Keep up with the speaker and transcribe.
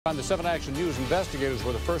On the 7 Action News, investigators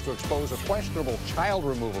were the first to expose a questionable child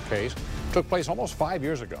removal case. It took place almost 5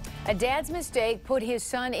 years ago. A dad's mistake put his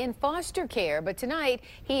son in foster care, but tonight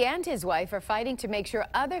he and his wife are fighting to make sure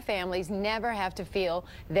other families never have to feel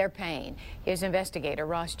their pain. Here's investigator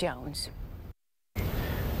Ross Jones.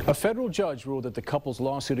 A federal judge ruled that the couple's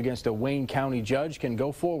lawsuit against a Wayne County judge can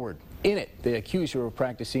go forward. In it, they accuse her of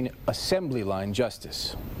practicing assembly line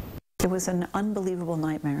justice. It was an unbelievable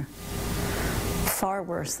nightmare. Far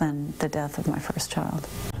worse than the death of my first child.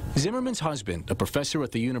 Zimmerman's husband, a professor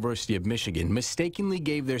at the University of Michigan, mistakenly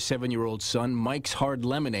gave their 7-year-old son Mike's Hard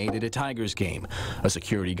Lemonade at a Tigers game. A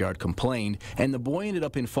security guard complained, and the boy ended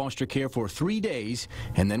up in foster care for 3 days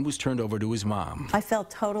and then was turned over to his mom. I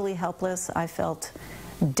felt totally helpless. I felt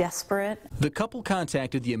desperate. The couple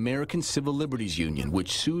contacted the American Civil Liberties Union,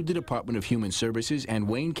 which sued the Department of Human Services and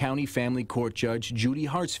Wayne County Family Court Judge Judy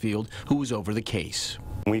Hartsfield, who was over the case.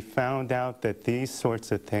 We found out that these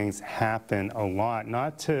sorts of things happen a lot,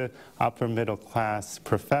 not to upper middle class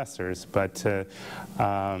professors, but to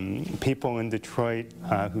people in Detroit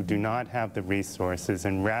who do not have the resources,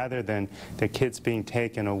 and rather than the kids being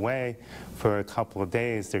taken away for a couple of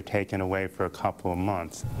days, they're taken away for a couple of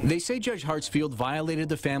months. They say Judge Hartsfield violated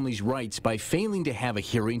the family's rights by failing to have a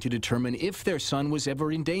hearing to determine if their son was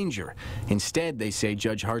ever in danger. Instead, they say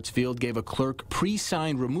Judge Hartsfield gave a clerk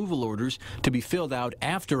pre-signed removal orders to be filled out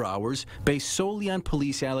after hours based solely on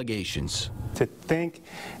police allegations. To think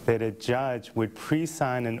that a judge would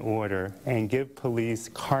pre-sign an order and give police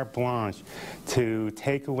carte blanche to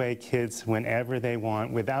take away kids whenever they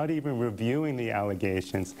want without even reviewing the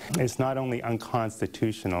allegations is not only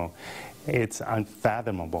unconstitutional, it's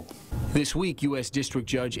unfathomable. This week, U.S. District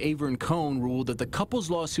Judge Avern Cohn ruled that the couple's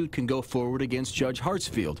lawsuit can go forward against Judge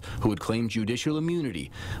Hartsfield, who had claimed judicial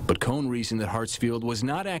immunity. But Cohn reasoned that Hartsfield was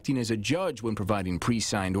not acting as a judge when providing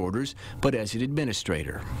pre-signed orders, but as an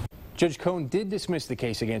administrator. Judge Cohn did dismiss the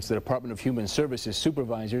case against the Department of Human Services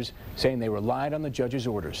supervisors, saying they relied on the judge's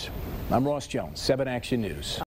orders. I'm Ross Jones, 7 Action News.